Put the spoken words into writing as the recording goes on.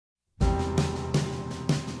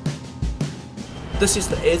This is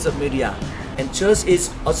the age of media, and church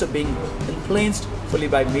is also being influenced fully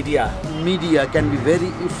by media. Media can be very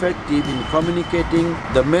effective in communicating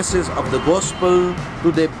the message of the gospel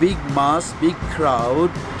to the big mass, big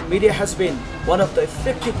crowd. Media has been one of the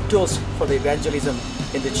effective tools for the evangelism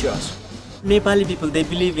in the church. Nepali people, they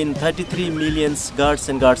believe in 33 million gods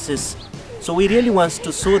and goddesses. So we really want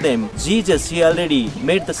to show them Jesus, he already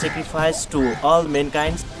made the sacrifice to all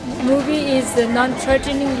mankind. Movie is a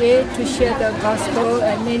non-threatening way to share the gospel,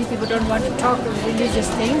 and many people don't want to talk about religious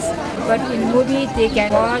things, but in movie they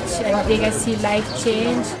can watch and they can see life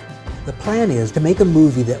change. The plan is to make a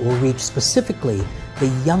movie that will reach specifically the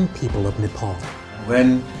young people of Nepal.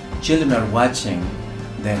 When children are watching,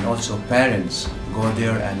 then also parents go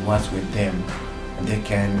there and watch with them. They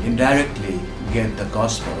can indirectly get the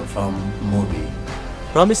gospel from movie.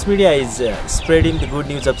 Promise Media is spreading the good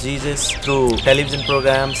news of Jesus through television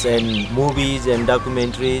programs and movies and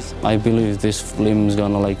documentaries. I believe this film is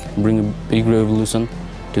gonna bring a big revolution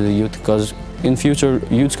to the youth, because in future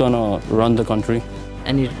youth's gonna run the country.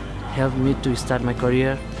 And it helped me to start my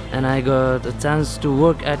career, and I got a chance to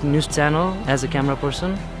work at news channel as a camera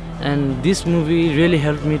person, and this movie really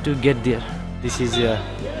helped me to get there. This is a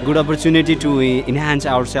good opportunity to enhance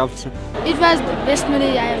ourselves. It was the best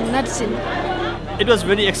movie I have not seen. It was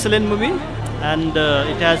very excellent movie, and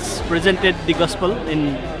it has presented the gospel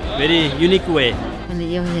in very unique way.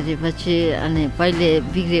 यो हेरेपछि अनि पहिले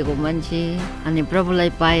बिग्रेको मान्छे अनि प्रभुलाई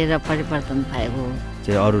पाएर परिवर्तन भएको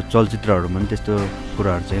चाहिँ अरु चलचित्रहरुमा पनि त्यस्तो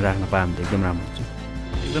कुराहरु चाहिँ राख्न पाए भने एकदम राम्रो हुन्छ।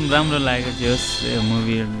 एकदम राम्रो लागेको थियो यो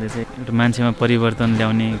मुभीले चाहिँ एउटा मान्छेमा परिवर्तन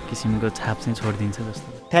ल्याउने किसिमको छाप चाहिँ छोड्दिन्छ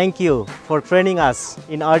जस्तो। Thank you for training us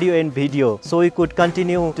in audio and video so we could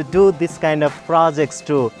continue to do this kind of projects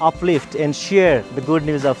to uplift and share the good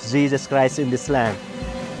news of Jesus Christ in this land.